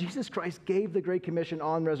about it. Jesus Christ gave the Great Commission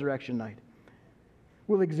on Resurrection Night.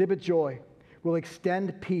 We'll exhibit joy. We'll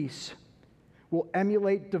extend peace. We'll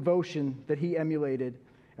emulate devotion that he emulated.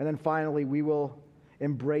 And then finally, we will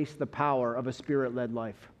embrace the power of a Spirit-led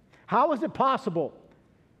life. How is it possible?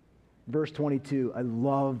 Verse 22, I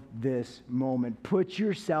love this moment. Put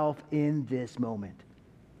yourself in this moment.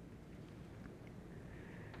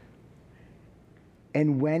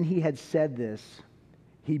 And when he had said this,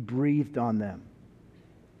 he breathed on them.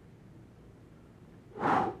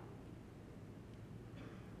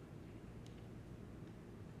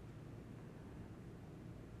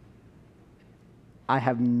 I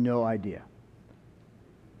have no idea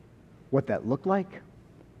what that looked like.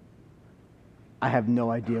 I have no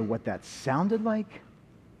idea what that sounded like.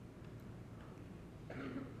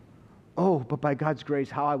 Oh, but by God's grace,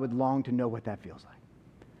 how I would long to know what that feels like.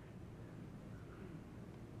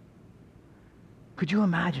 Could you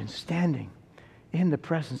imagine standing in the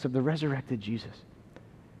presence of the resurrected Jesus?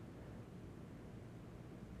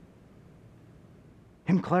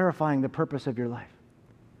 Him clarifying the purpose of your life.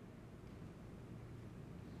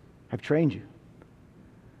 I've trained you.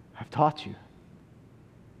 I've taught you.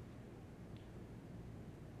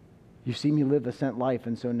 You've seen me live a sent life,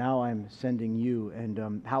 and so now I'm sending you.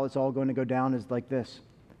 And how it's all going to go down is like this.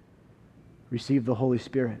 Receive the Holy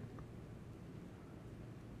Spirit.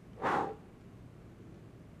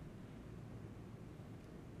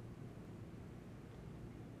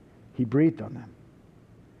 He breathed on them,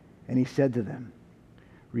 and he said to them,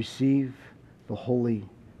 receive the Holy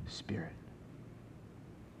Spirit.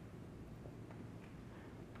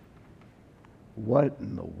 What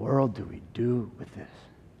in the world do we do with this?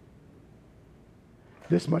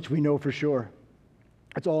 This much we know for sure.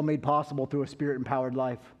 It's all made possible through a Spirit-empowered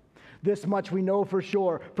life. This much we know for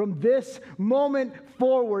sure. From this moment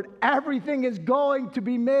forward, everything is going to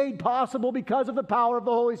be made possible because of the power of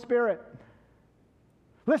the Holy Spirit.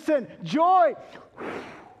 Listen, joy,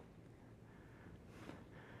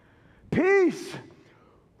 peace,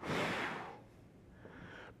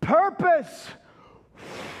 purpose,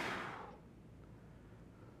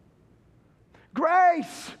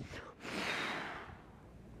 grace,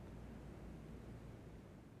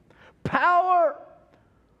 power.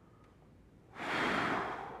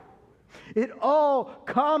 It all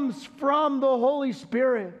comes from the Holy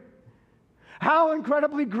Spirit. How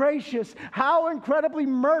incredibly gracious, how incredibly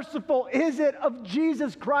merciful is it of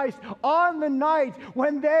Jesus Christ on the night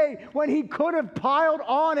when he could have piled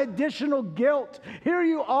on additional guilt. Here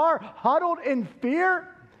you are, huddled in fear.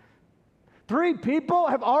 3 people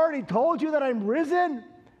have already told you that I'm risen.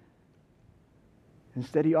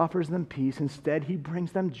 Instead, he offers them peace. Instead, he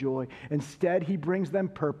brings them joy. Instead, he brings them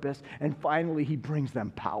purpose. And finally, he brings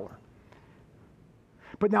them power.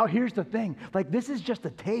 But now here's the thing. This is just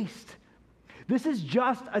a taste. This is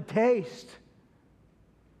just a taste.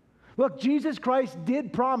 Look, Jesus Christ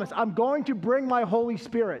did promise, I'm going to bring my Holy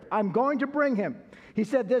Spirit. I'm going to bring him. He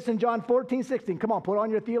said this in John 14:16. Come on, put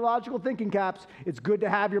on your theological thinking caps. It's good to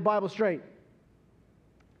have your Bible straight.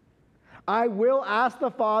 I will ask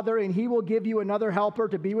the Father, and he will give you another helper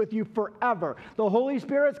to be with you forever. The Holy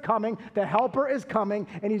Spirit's coming, the helper is coming,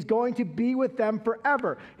 and he's going to be with them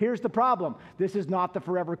forever. Here's the problem. This is not the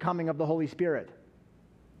forever coming of the Holy Spirit.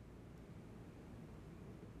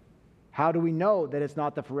 How do we know that it's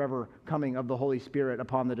not the forever coming of the Holy Spirit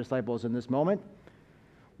upon the disciples in this moment?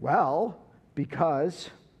 Well,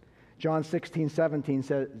 because John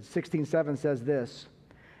 16:7 says this,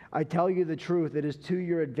 I tell you the truth, it is to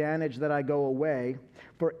your advantage that I go away,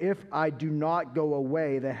 for if I do not go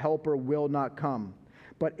away, the helper will not come.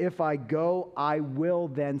 But if I go, I will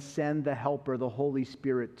then send the helper, the Holy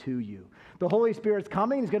Spirit, to you. The Holy Spirit's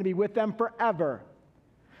coming, he's going to be with them forever.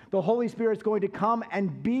 The Holy Spirit's going to come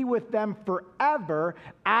and be with them forever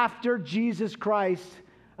after Jesus Christ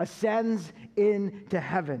ascends into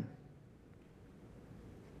heaven.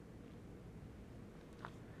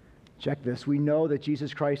 Check this. We know that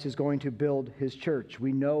Jesus Christ is going to build his church.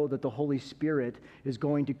 We know that the Holy Spirit is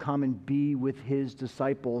going to come and be with his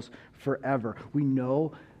disciples forever. We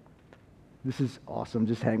know, this is awesome.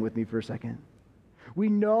 Just hang with me for a second. We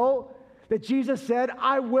know that Jesus said,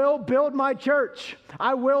 I will build my church.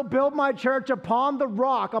 I will build my church upon the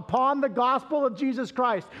rock, upon the gospel of Jesus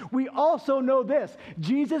Christ. We also know this.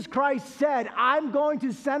 Jesus Christ said, I'm going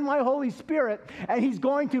to send my Holy Spirit, and he's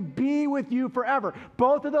going to be with you forever.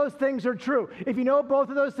 Both of those things are true. If you know both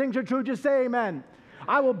of those things are true, just say amen.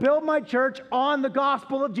 I will build my church on the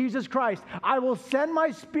gospel of Jesus Christ. I will send my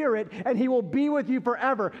Spirit, and he will be with you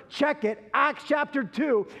forever. Check it. Acts chapter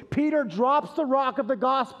 2. Peter drops the rock of the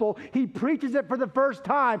gospel. He preaches it for the first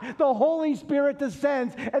time. The Holy Spirit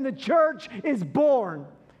descends, and the church is born.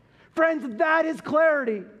 Friends, that is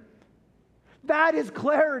clarity. That is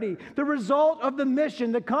clarity. The result of the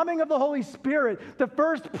mission, the coming of the Holy Spirit, the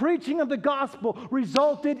first preaching of the gospel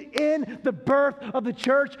resulted in the birth of the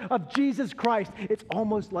church of Jesus Christ. It's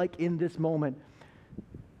almost like in this moment,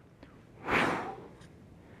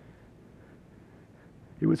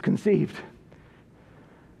 it was conceived.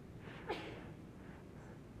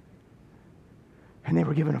 And they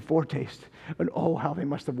were given a foretaste. And oh, how they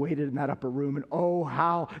must have waited in that upper room. And oh,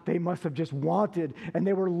 how they must have just wanted. And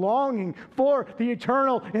they were longing for the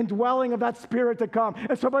eternal indwelling of that Spirit to come.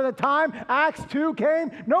 And so by the time Acts 2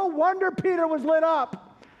 came, no wonder Peter was lit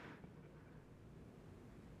up.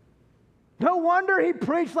 No wonder he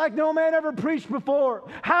preached like no man ever preached before.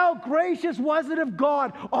 How gracious was it of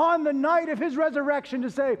God on the night of his resurrection to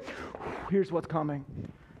say, here's what's coming.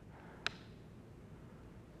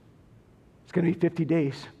 It's going to be 50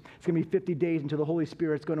 days. It's going to be 50 days until the Holy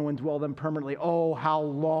Spirit's going to indwell them permanently. Oh, how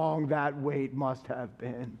long that wait must have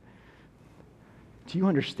been. Do you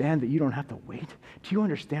understand that you don't have to wait? Do you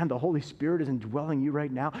understand the Holy Spirit is indwelling you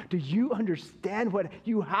right now? Do you understand what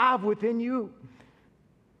you have within you?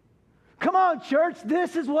 Come on, church.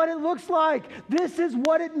 This is what it looks like. This is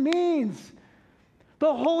what it means.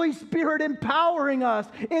 The Holy Spirit empowering us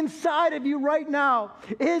inside of you right now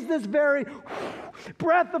is this very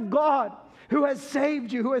breath of God who has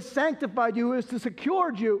saved you, who has sanctified you, who has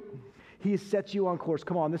secured you. He sets you on course.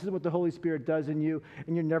 Come on, this is what the Holy Spirit does in you,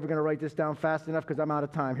 and you're never going to write this down fast enough because I'm out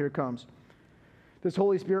of time. Here it comes. This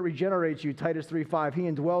Holy Spirit regenerates you, Titus 3:5. He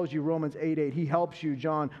indwells you, Romans 8:8. He helps you,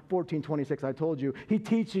 John 14:26. I told you. He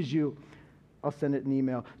teaches you. I'll send it in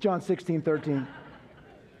email. John 16:13.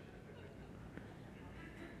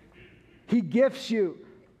 He gifts you,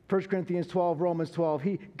 1 Corinthians 12, Romans 12.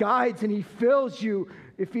 He guides and he fills you,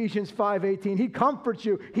 Ephesians 5:18. He comforts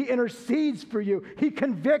you. He intercedes for you. He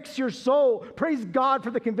convicts your soul. Praise God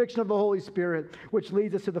for the conviction of the Holy Spirit, which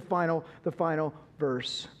leads us to the final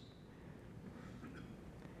verse.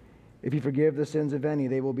 If you forgive the sins of any,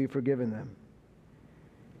 they will be forgiven them.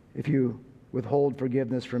 If you withhold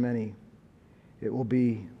forgiveness from any, it will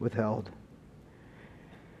be withheld.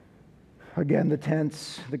 Again, the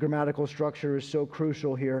tense, the grammatical structure is so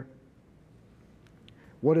crucial here.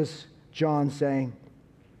 What is John saying?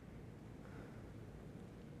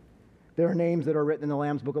 There are names that are written in the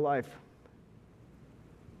Lamb's Book of Life.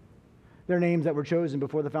 They're names that were chosen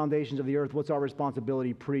before the foundations of the earth. What's our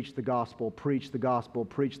responsibility? Preach the gospel, preach the gospel,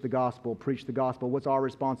 preach the gospel, preach the gospel. What's our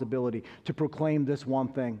responsibility? To proclaim this one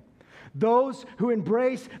thing. Those who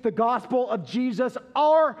embrace the gospel of Jesus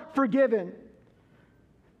are forgiven.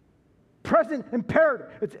 Present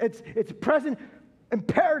imperative. It's present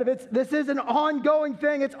imperative. This is an ongoing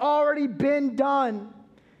thing. It's already been done.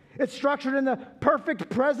 It's structured in the perfect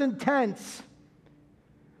present tense.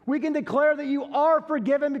 We can declare that you are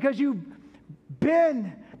forgiven because you've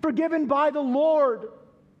been forgiven by the Lord.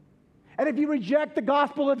 And if you reject the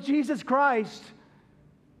gospel of Jesus Christ,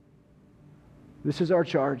 this is our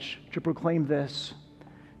charge, to proclaim this.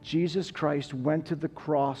 Jesus Christ went to the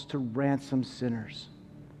cross to ransom sinners.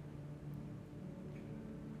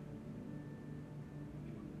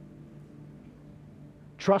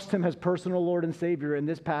 Trust Him as personal Lord and Savior, and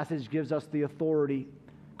this passage gives us the authority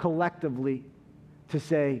collectively to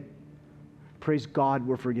say, praise God,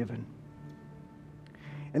 we're forgiven.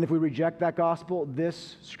 And if we reject that gospel,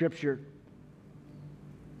 this scripture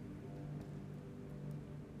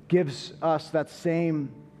gives us that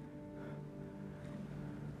same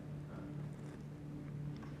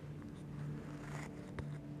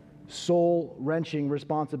soul-wrenching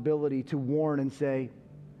responsibility to warn and say,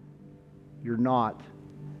 you're not.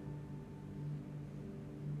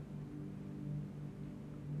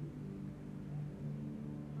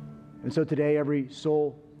 And so today, every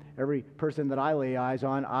soul, every person that I lay eyes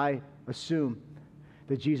on, I assume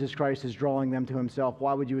that Jesus Christ is drawing them to Himself.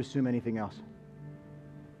 Why would you assume anything else?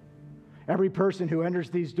 Every person who enters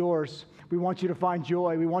these doors, we want you to find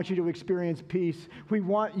joy. We want you to experience peace. We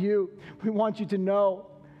want you to know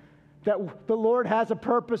that the Lord has a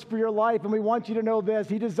purpose for your life, and we want you to know this.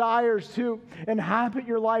 He desires to inhabit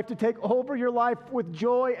your life, to take over your life with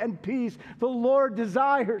joy and peace. The Lord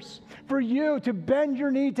desires for you to bend your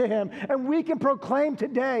knee to Him, and we can proclaim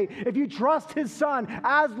today, if you trust His Son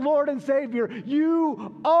as Lord and Savior,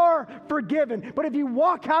 you are forgiven. But if you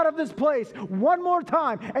walk out of this place one more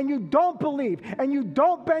time and you don't believe, and you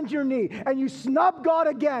don't bend your knee, and you snub God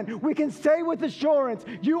again, we can say with assurance,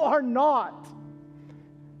 you are not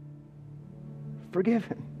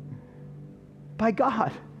forgiven by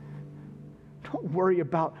God. Don't worry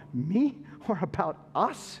about me or about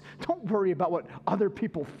us. Don't worry about what other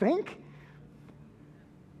people think.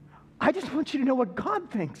 I just want you to know what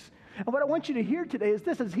God thinks. And what I want you to hear today is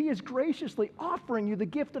this, as He is graciously offering you the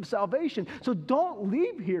gift of salvation. So don't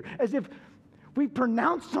leave here as if we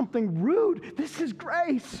pronounced something rude. This is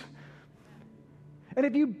grace. And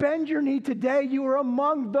if you bend your knee today, you are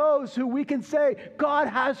among those who we can say, God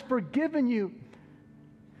has forgiven you.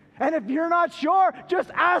 And if you're not sure,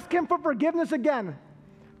 just ask Him for forgiveness again.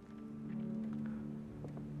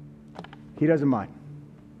 He doesn't mind.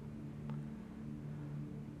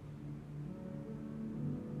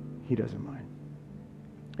 He doesn't mind.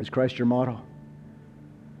 Is Christ your model?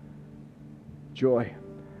 Joy,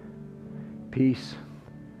 peace,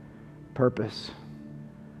 purpose,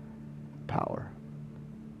 power.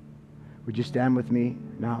 Would you stand with me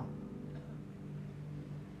now?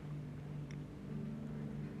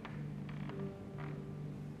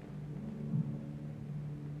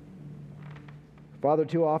 Father,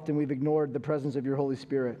 too often we've ignored the presence of your Holy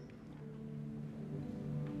Spirit.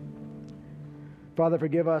 Father,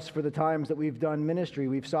 forgive us for the times that we've done ministry.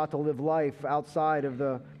 We've sought to live life outside of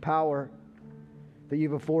the power that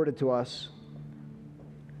you've afforded to us.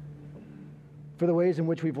 For the ways in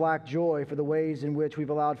which we've lacked joy, for the ways in which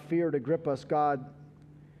we've allowed fear to grip us, God.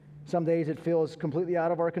 Some days it feels completely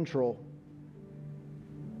out of our control.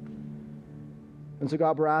 And so,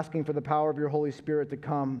 God, we're asking for the power of your Holy Spirit to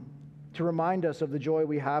come to remind us of the joy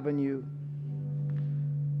we have in you.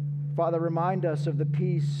 Father, remind us of the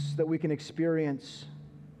peace that we can experience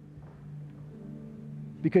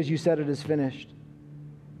because you said it is finished.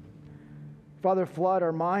 Father, flood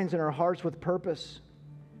our minds and our hearts with purpose.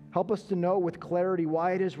 Help us to know with clarity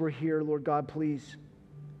why it is we're here, Lord God, please.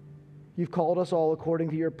 You've called us all according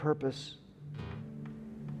to your purpose.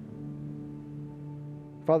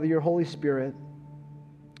 Father, your Holy Spirit,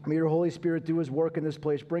 may your Holy Spirit do his work in this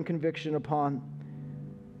place. Bring conviction upon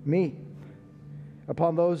me,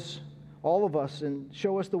 upon those, all of us, and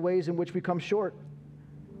show us the ways in which we come short.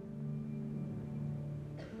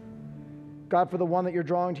 God, for the one that you're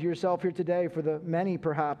drawing to yourself here today, for the many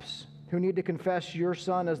perhaps who need to confess your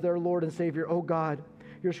Son as their Lord and Savior, oh God,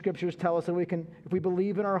 your scriptures tell us that we can, if we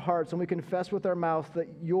believe in our hearts and we confess with our mouth that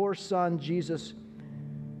your Son, Jesus,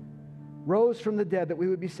 rose from the dead, that we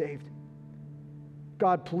would be saved.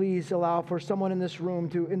 God, please allow for someone in this room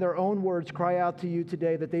to, in their own words, cry out to you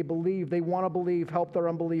today that they believe, they want to believe, help their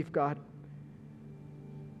unbelief, God.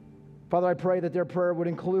 Father, I pray that their prayer would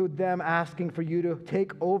include them asking for you to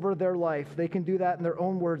take over their life. They can do that in their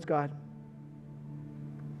own words, God.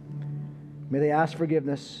 May they ask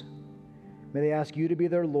forgiveness. May they ask you to be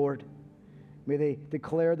their Lord. May they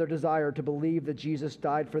declare their desire to believe that Jesus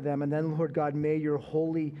died for them. And then, Lord God, may your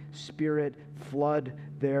Holy Spirit flood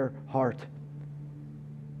their heart.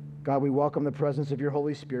 God, we welcome the presence of your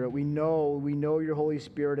Holy Spirit. We know your Holy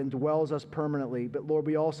Spirit indwells us permanently. But Lord,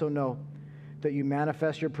 we also know that you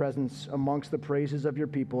manifest your presence amongst the praises of your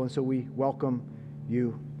people. And so we welcome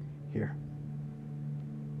you here.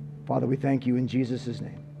 Father, we thank you in Jesus'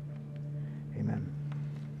 name. Amen.